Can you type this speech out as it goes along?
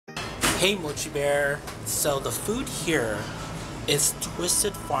Hey Mochi Bear, so the food here is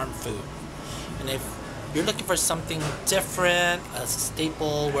Twisted Farm food, and if you're looking for something different, a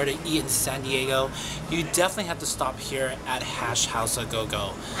staple, where to eat in San Diego, you definitely have to stop here at Hash House A Go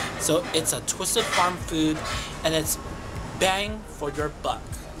Go. So it's a Twisted Farm food, and it's bang for your buck.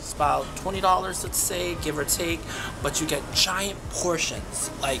 It's about $20, let's say, give or take, but you get giant portions,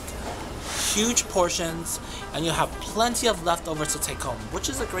 like huge portions, and you'll have plenty of leftovers to take home, which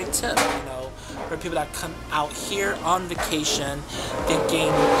is a great tip, you know, for people that come out here on vacation thinking,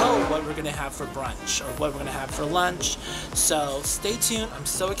 oh, what we're gonna have for brunch or what we're gonna have for lunch. So stay tuned. I'm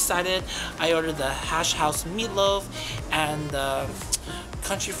so excited. I ordered the Hash House meatloaf and the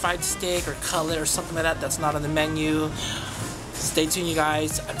country fried steak or cutlet or something like that that's not on the menu. Stay tuned, you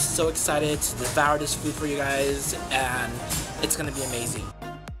guys. I'm so excited to devour this food for you guys, and it's gonna be amazing.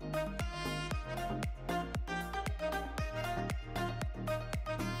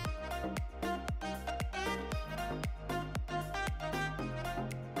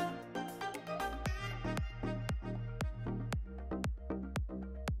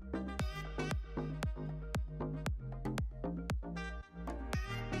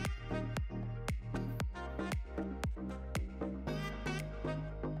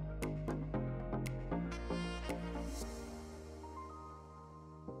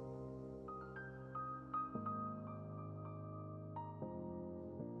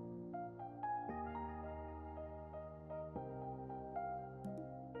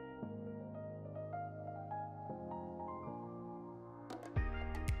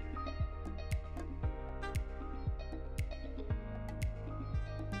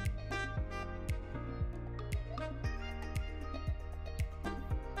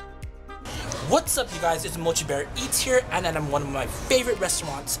 What's up, you guys? It's Mochi Bear Eats here, and I'm one of my favorite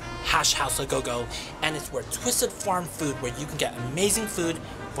restaurants, Hash House A Go Go, and it's where Twisted Farm food, where you can get amazing food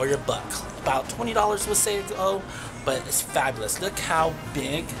for your buck. About $20, we'll say, but it's fabulous. Look how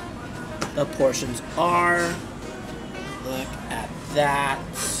big the portions are. Look at that.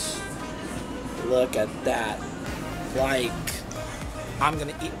 Look at that. Like, I'm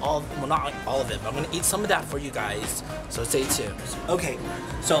gonna eat all, well, not all of it, but I'm gonna eat some of that for you guys. So stay tuned. Okay,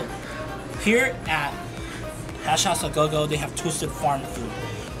 so here at Hash House A Go Go, they have Twisted Farm food.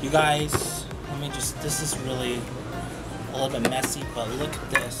 You guys, let me just, this is really a little bit messy, but look at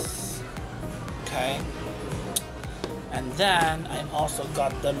this, okay? And then I also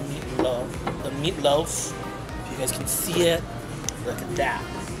got the meatloaf, if you guys can see it, look at that.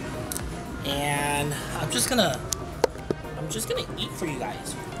 And I'm just gonna eat for you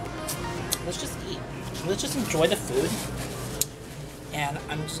guys. Let's just eat. Let's just enjoy the food. And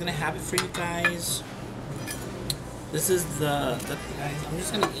I'm just gonna have it for you guys. This is the guys, I'm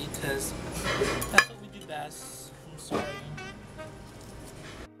just gonna eat because that's what we do best. I'm sorry.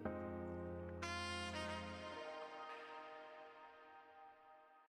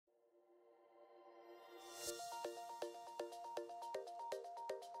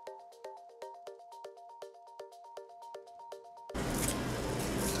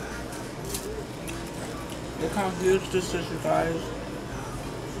 Look how huge this is, you guys.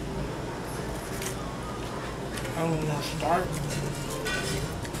 I'm gonna start.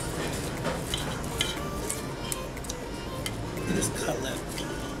 Look at this cutlet. Look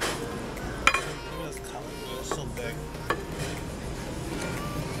at this cutlet, it's so big.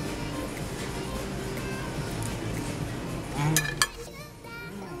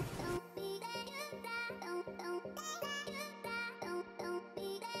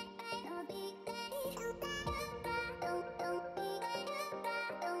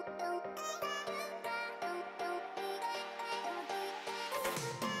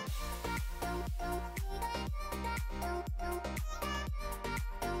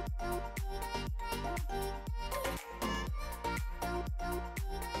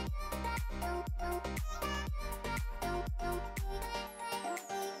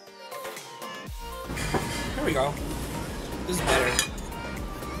 Here we go. This is better. Let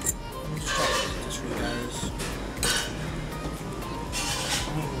me just try to eat this for you guys.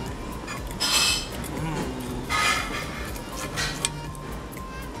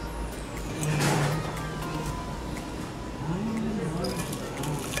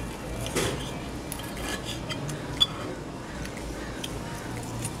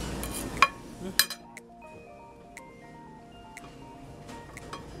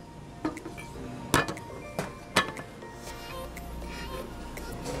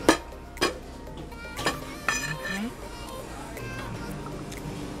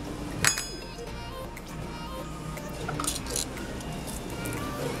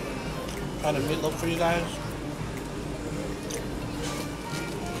 Try the meatloaf for you guys.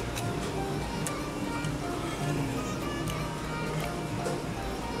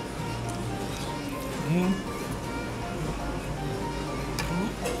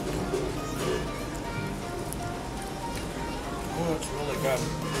 it's really good.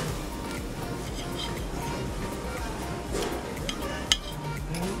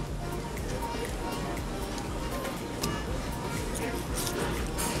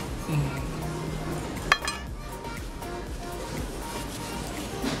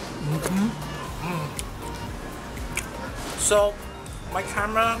 So, my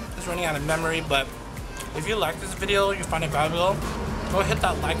camera is running out of memory, but if you like this video, you find it valuable, go hit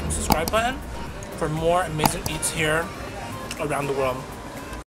that like and subscribe button for more amazing eats here around the world.